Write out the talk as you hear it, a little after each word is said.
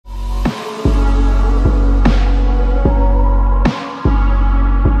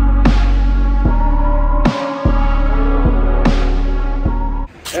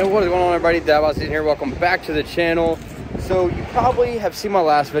everybody? Avalon here. Welcome back to the channel. So you probably have seen my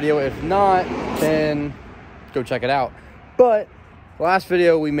last video. If not, then go check it out. But the last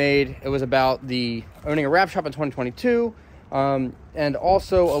video we made, it was about the owning a wrap shop in 2022, and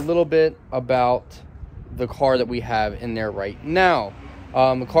also a little bit about the car that we have in there right now.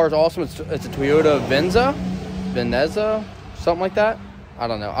 The car is awesome. It's a Toyota Veneza, something like that. I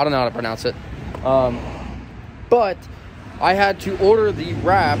don't know how to pronounce it. But I had to order the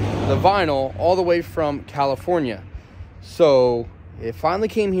wrap, the vinyl, all the way from California. So it finally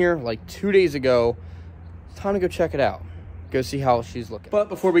came here like 2 days ago. It's time to go check it out. Go see how she's looking. But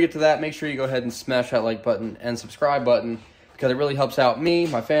before we get to that, make sure you go ahead and smash that like button and subscribe button, because it really helps out me,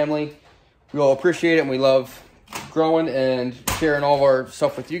 my family. We all appreciate it, and we love growing and sharing all of our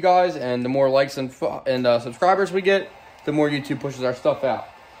stuff with you guys. And the more likes and subscribers we get, the more YouTube pushes our stuff out.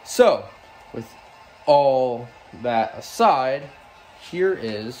 So with all that aside, here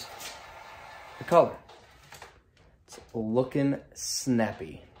is the color. It's looking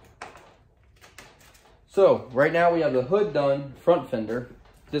snappy. So right now we have the hood done, front fender,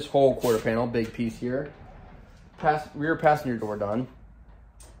 this whole quarter panel, big piece here, rear passenger door done.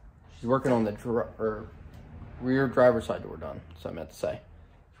 She's working on the rear driver's side door done. That's what I meant to say.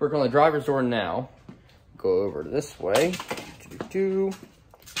 She's working on the driver's door now. Go over this way.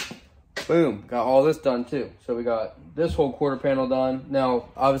 Boom, got all this done too. So we got this whole quarter panel done. Now,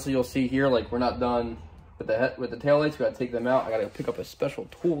 obviously you'll see here, like, we're not done with the taillights. We gotta take them out. I gotta pick up a special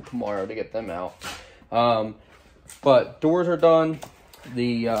tool tomorrow to get them out. But doors are done.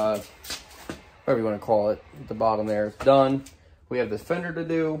 The, whatever you wanna call it, at the bottom there is done. We have this fender to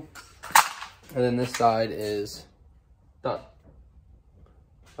do. And then this side is done.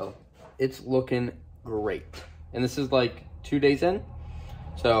 So it's looking great. And this is like 2 days in.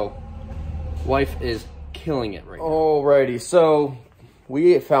 So wife is killing it right now. Alrighty, so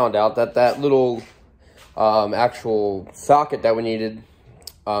we found out that little actual socket that we needed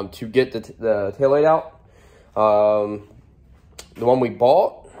to get the taillight out, the one we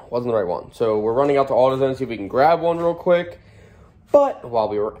bought wasn't the right one. So we're running out to AutoZone to see if we can grab one real quick. But while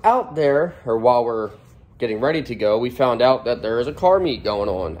we were out there, or while we're getting ready to go, we found out that there is a car meet going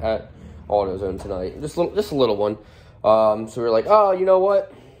on at AutoZone tonight. Just a little one. So we were like, oh, you know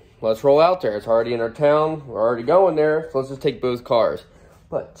what? Let's roll out there. It's already in our town. We're already going there. So let's just take both cars.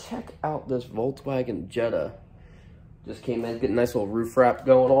 But check out this Volkswagen Jetta. Just came in, getting a nice little roof wrap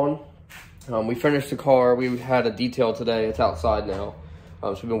going on. We finished the car. We had a detail today. It's outside now. So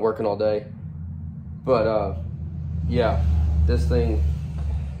we've been working all day. But yeah, this thing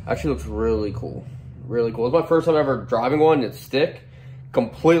actually looks really cool. Really cool. It's my first time ever driving one. It's stick.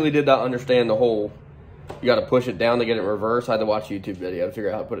 Completely did not understand the whole, you got to push it down to get it in reverse. I had to watch a YouTube video to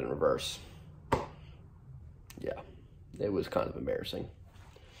figure out how to put it in reverse. Yeah, it was kind of embarrassing.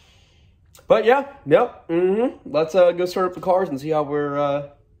 But yeah, yep. Let's go start up the cars and see how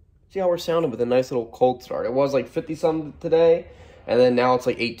we're sounding with a nice little cold start. It was like 50 something today, and then now it's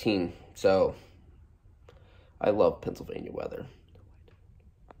like 18. So I love Pennsylvania weather.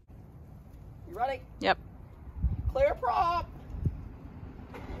 You ready? Yep. Clear prop.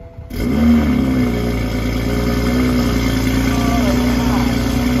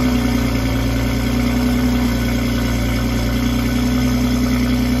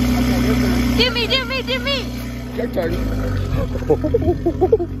 Jimmy! Your turn.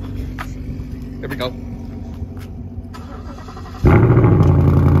 Here we go.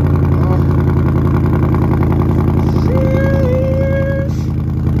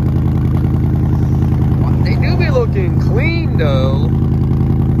 They do be looking clean though.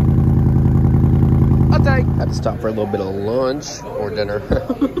 Okay. Had to stop for a little bit of lunch or dinner.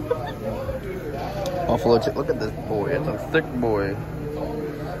 Buffalo chicken. Look at this boy. It's a thick boy.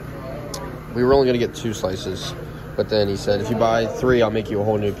 We were only going to get 2 slices, but then he said, if you buy 3, I'll make you a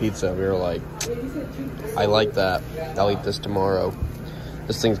whole new pizza. We were like, I like that. I'll eat this tomorrow.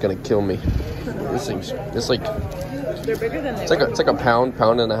 This thing's going to kill me. This thing's, it's like, they're bigger than it's like a pound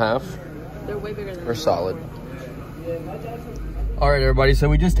and a half. They're way bigger than they're solid. All right, everybody, so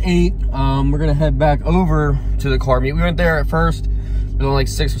we just ate. We're going to head back over to the car meet. We went there at first. There's only like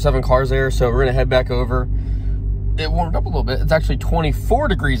 6 or 7 cars there, so we're going to head back over. It warmed up a little bit. It's actually 24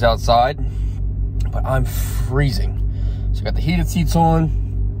 degrees outside, but I'm freezing. So I got the heated seats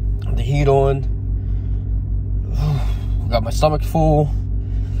on, the heat on. Got my stomach full.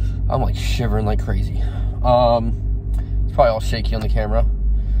 I'm like shivering like crazy. It's probably all shaky on the camera.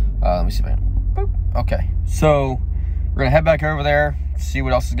 Let me see, man. Okay, so we're gonna head back over there, see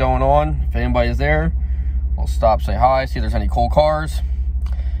what else is going on. If anybody is there, we'll stop, say hi, see if there's any cool cars.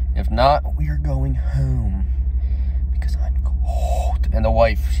 If not, we are going home because I'm cold. and the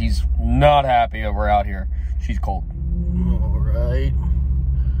wife, she's not happy that we're out here. She's cold. All right.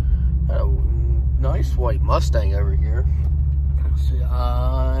 Got a nice white Mustang over here. Let's see,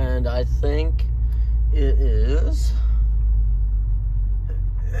 and I think it is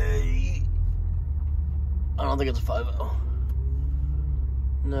a, I don't think it's a 5.0.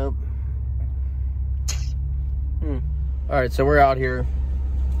 Nope. All right, so we're out here.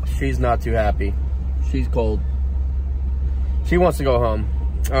 She's not too happy. She's cold. She wants to go home.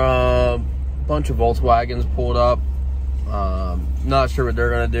 Bunch of Volkswagens pulled up. Not sure what they're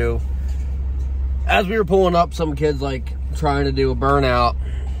gonna do. As we were pulling up, some kids like trying to do a burnout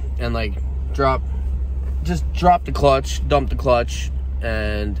and like drop the clutch, dump the clutch,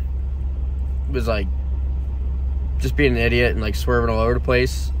 and was like just being an idiot and like swerving all over the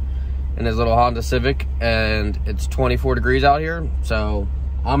place in his little Honda Civic. And it's 24 degrees out here, so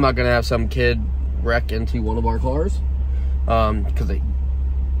I'm not gonna have some kid wreck into one of our cars, because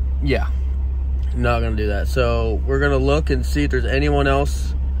not gonna do that. So we're gonna look and see if there's anyone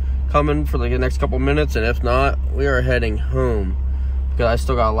else coming for like the next couple minutes, and if not, we are heading home because I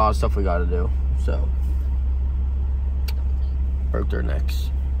still got a lot of stuff we got to do. So broke their necks.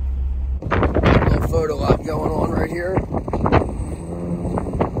 Little photo op going on right here.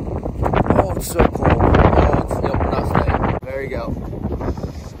 Oh, it's so cold. Oh, it's, nope, not staying. There you go.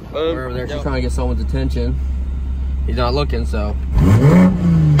 We're over there. She's trying to get someone's attention. He's not looking, so.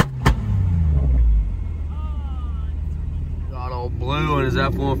 Got all blue in his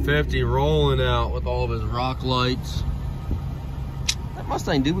F-150 rolling out with all of his rock lights. That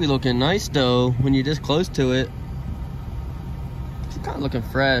Mustang do be looking nice though when you're this close to it. It's kind of looking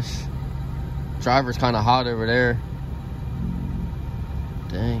fresh. Driver's kind of hot over there.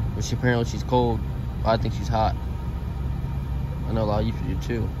 Dang, but apparently she's cold. I think she's hot. I know a lot of you do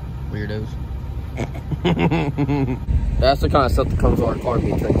too, weirdos. That's the kind of stuff that comes with our car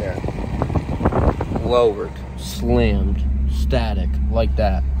meets right there. Lowered, slammed, static, like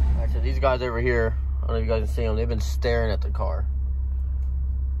that. All right, so these guys over here, I don't know if you guys can see them, they've been staring at the car.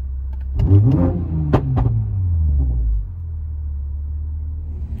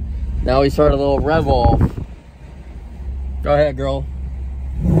 Now we start a little rev off. Go ahead, girl.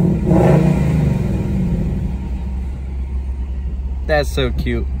 That's so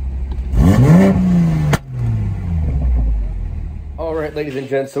cute. All right, ladies and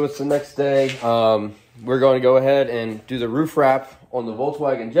gents, so it's the next day. We're going to go ahead and do the roof wrap on the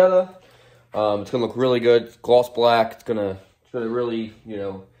Volkswagen Jetta. It's gonna look really good. It's gloss black. It's gonna really, you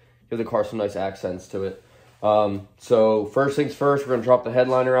know, give the car some nice accents to it. So first things first, we're gonna drop the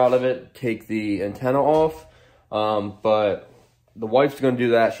headliner out of it, take the antenna off. But the wife's gonna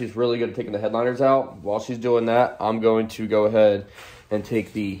do that. She's really good at taking the headliners out. While she's doing that, I'm going to go ahead and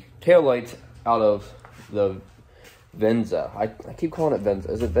take the taillights out of the Venza. I keep calling it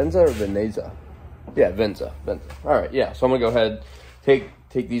Venza. Is it Venza or Veneza? Yeah, Venza. All right, yeah. So I'm gonna go ahead, take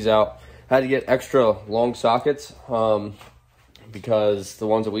these out. Had to get extra long sockets because the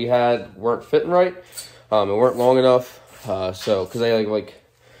ones that we had weren't fitting right. And weren't long enough. So because they like,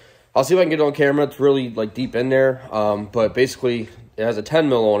 I'll see if I can get it on camera. It's really like deep in there. But basically, it has a 10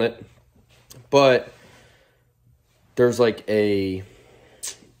 mil on it. But there's like a,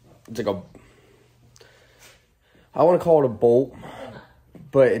 it's like a, I want to call it a bolt,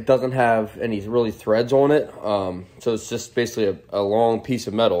 but it doesn't have any really threads on it. So it's just basically a long piece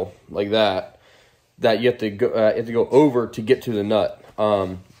of metal like that you have to go over to get to the nut.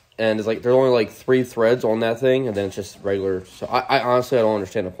 And it's like there's only like 3 threads on that thing, and then it's just regular. So I honestly don't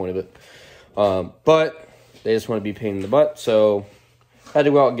understand the point of it. But they just want to be a pain in the butt, so I had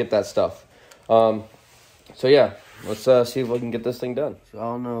to go out and get that stuff. So yeah, let's see if we can get this thing done. So I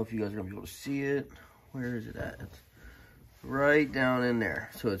don't know if you guys are gonna be able to see it. Where is it at? It's right down in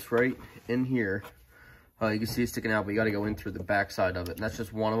there. So it's right in here. You can see it sticking out, but you got to go in through the back side of it. And that's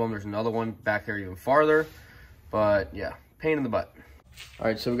just one of them. There's another one back there even farther. But yeah, pain in the butt. All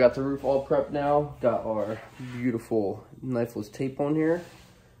right, so we got the roof all prepped now. Got our beautiful knifeless tape on here.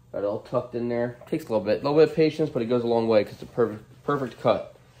 Got it all tucked in there. Takes a little bit of patience, but it goes a long way because it's a perfect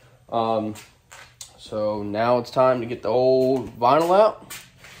cut. So now it's time to get the old vinyl out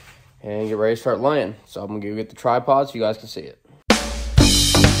and get ready to start laying. So I'm gonna go get the tripod so you guys can see it.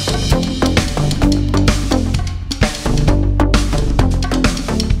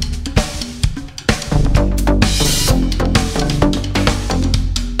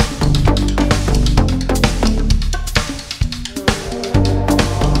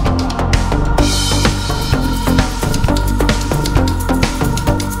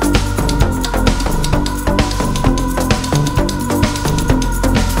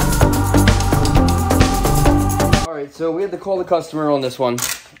 so we had to call the customer on this one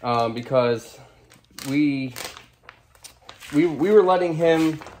because we were letting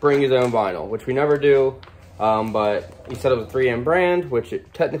him bring his own vinyl, which we never do. But he said it was a 3M brand, which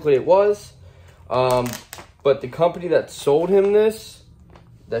technically it was. But the company that sold him this,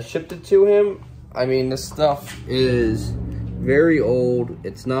 that shipped it to him, I mean, this stuff is very old.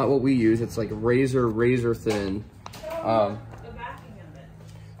 It's not what we use. It's like razor thin. The backing of it.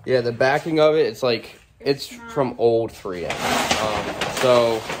 Yeah, the backing of it, it's like, it's from old 3M.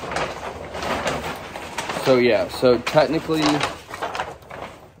 So yeah, so technically,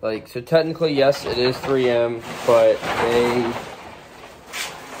 yes, it is 3M, but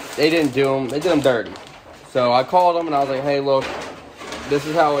they didn't do them. They did them dirty. So I called them and I was like, hey, look, this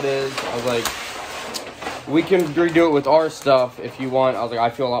is how it is. I was like, we can redo it with our stuff if you want. I was like, I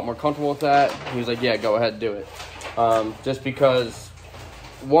feel a lot more comfortable with that. He was like, yeah, go ahead and do it. Just because,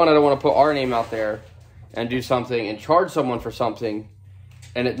 one, I don't want to put our name out there and do something and charge someone for something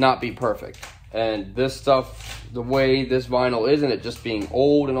and it not be perfect. And this stuff, the way this vinyl is, and it just being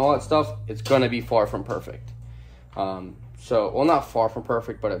old and all that stuff, it's going to be far from perfect. Well, not far from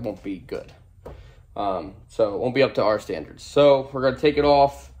perfect, but it won't be good. So it won't be up to our standards. So we're going to take it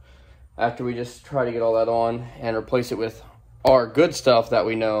off after we just try to get all that on and replace it with our good stuff that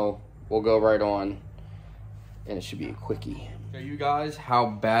we know will go right on. And it should be a quickie. Show you guys how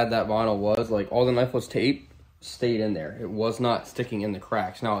bad that vinyl was. Like, all the knifeless tape stayed in there. It was not sticking in the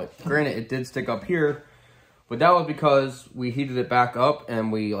cracks. Now, granted, it did stick up here, but that was because we heated it back up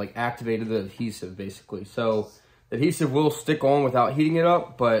and we like activated the adhesive basically. So the adhesive will stick on without heating it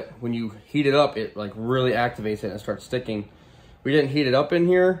up, but when you heat it up, it like really activates it and starts sticking. We didn't heat it up in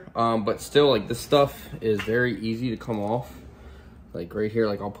here, but still, like, this stuff is very easy to come off. Like right here,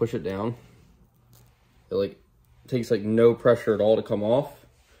 like I'll push it down. It like takes like no pressure at all to come off,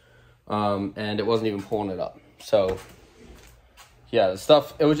 and it wasn't even pulling it up. So yeah, the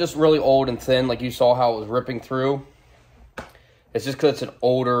stuff, it was just really old and thin. Like you saw how it was ripping through. It's just because it's an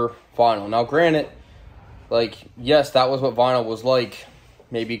older vinyl. Now granted, like, yes, that was what vinyl was like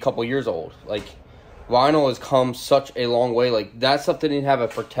maybe a couple years old. Like, vinyl has come such a long way. Like, that stuff didn't have a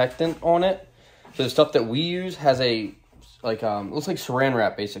protectant on it. So the stuff that we use has a, like, looks like saran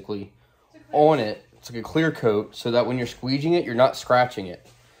wrap basically on it. It's like a clear coat so that when you're squeegeeing it, you're not scratching it.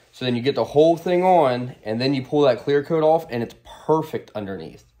 So then you get the whole thing on, and then you pull that clear coat off, and it's perfect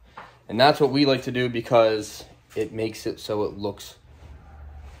underneath. And that's what we like to do because it makes it so it looks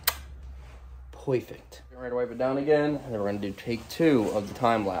perfect. We're going to wipe it down again, and then we're going to do take 2 of the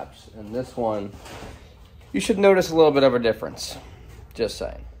time lapse. And this one, you should notice a little bit of a difference. Just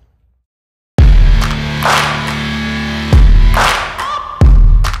saying.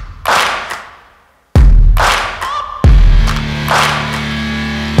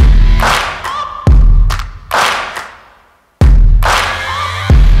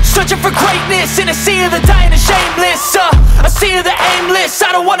 Searching for greatness in a sea of the dying and shameless, a sea of the aimless.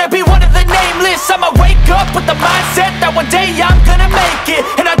 I don't wanna be one of the nameless. I'ma wake up with the mindset that one day I'm gonna make it,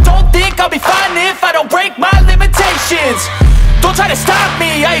 and I don't think I'll be fine if I don't break my limitations. Don't try to stop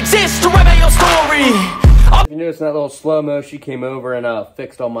me, I exist to write my own story. If you notice in that little slow-mo, she came over and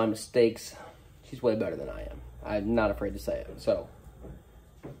fixed all my mistakes. She's way better than I am. I'm not afraid to say it. So,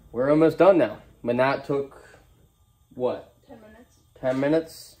 we're almost done now. And that took, what? 10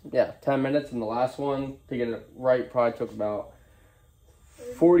 minutes? Yeah, 10 minutes. And the last one, to get it right, probably took about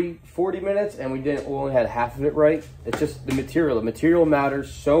 40 minutes. And we only had half of it right. It's just the material. The material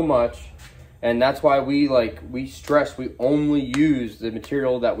matters so much. And that's why we stress we only use the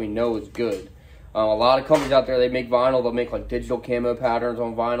material that we know is good. A lot of companies out there, they make vinyl. They'll make like digital camo patterns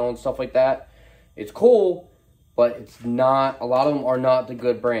on vinyl and stuff like that. It's cool, but it's not, a lot of them are not the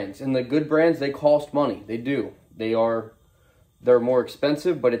good brands. And the good brands, they cost money. They do. They're more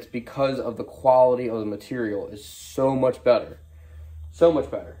expensive, but it's because of the quality of the material is so much better. So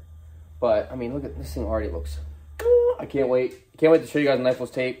much better. But, I mean, look at this thing already looks. I can't wait. Can't wait to show you guys the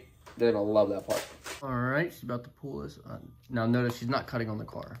knifeless tape. They're going to love that part. Alright, she's about to pull this on. Now, notice she's not cutting on the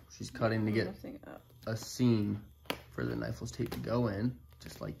car. She's cutting to get a seam for the knifeless tape to go in.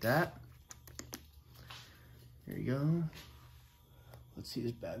 Just like that. Here you go. Let's see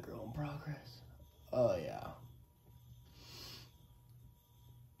this bad girl in progress. Oh, yeah.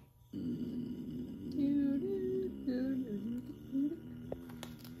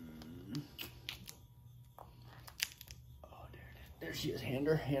 Oh, there she is. Hand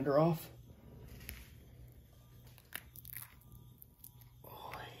her off.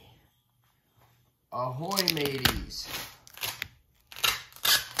 Ahoy, mateys.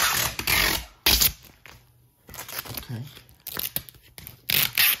 Okay.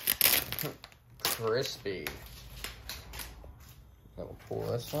 Crispy. Then we'll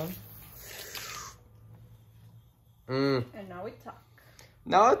pull this one. And now we tuck.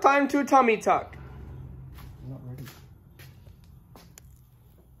 Now it's time to tummy tuck. I'm not ready.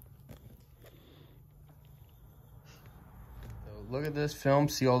 So look at this film.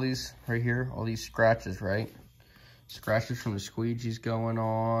 See all these right here? All these scratches, right? Scratches from the squeegees going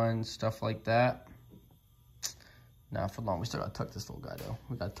on, stuff like that. Now for long, we still gotta tuck this little guy though.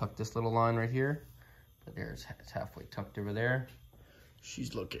 We gotta tuck this little line right here. But there's, it's halfway tucked over there.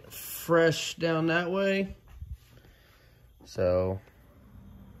 She's looking fresh down that way. So,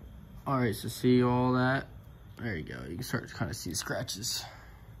 all right, so see all that? There you go. You can start to kind of see the scratches.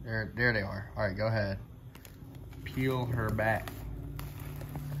 There they are. All right, go ahead. Peel her back.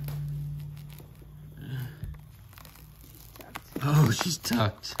 Oh, she's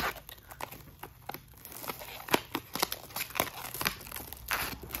tucked.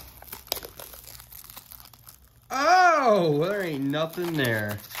 Oh, there ain't nothing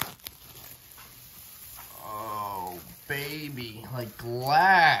there. Oh, baby, like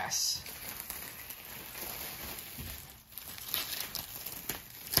glass.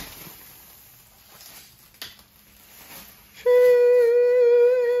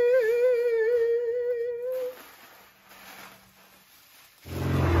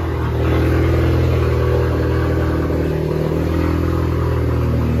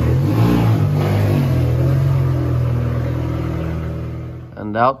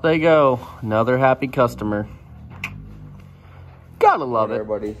 And out they go. Another happy customer. Gotta love it.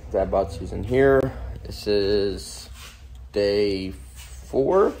 Everybody, Dad Bot season here. This is day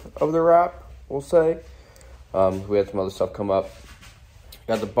 4 of the wrap, we'll say. We had some other stuff come up.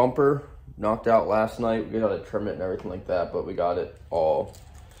 Got the bumper knocked out last night. We got to trim it and everything like that, but we got it all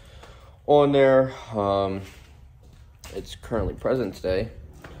on there. It's currently President's Day.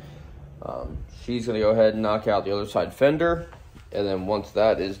 She's gonna go ahead and knock out the other side fender. And then once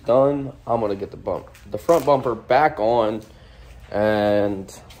that is done, I'm gonna get the front bumper back on and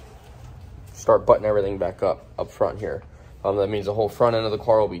start buttoning everything back up front here. That means the whole front end of the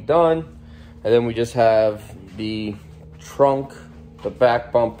car will be done. And then we just have the trunk, the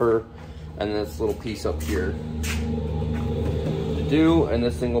back bumper, and this little piece up here to do, and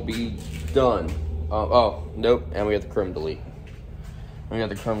this thing will be done. Oh, nope, and we have the chrome delete. We got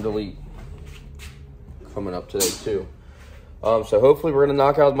the chrome delete coming up today too. So hopefully we're gonna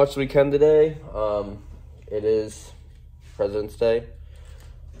knock out as much as we can today. It is President's Day.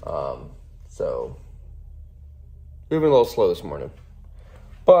 So moving a little slow this morning.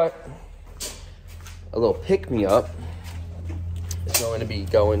 But a little pick-me-up is going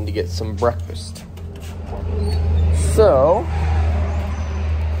to get some breakfast. So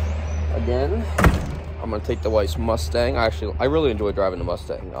again, I'm gonna take the wife's Mustang. I really enjoy driving the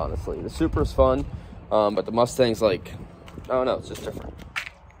Mustang, honestly. The Supra's fun, but the Mustang's like, I don't know, it's just different.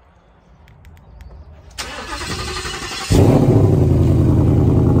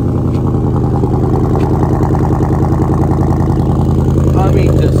 I mean,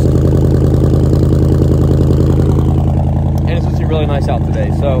 and it's just really nice out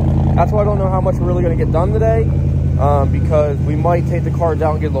today. So that's why I don't know how much we're really going to get done today, because we might take the car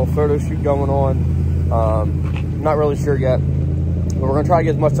down and get a little photo shoot going on. Not really sure yet, but we're going to try to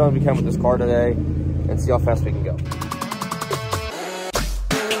get as much done as we can with this car today and see how fast we can go.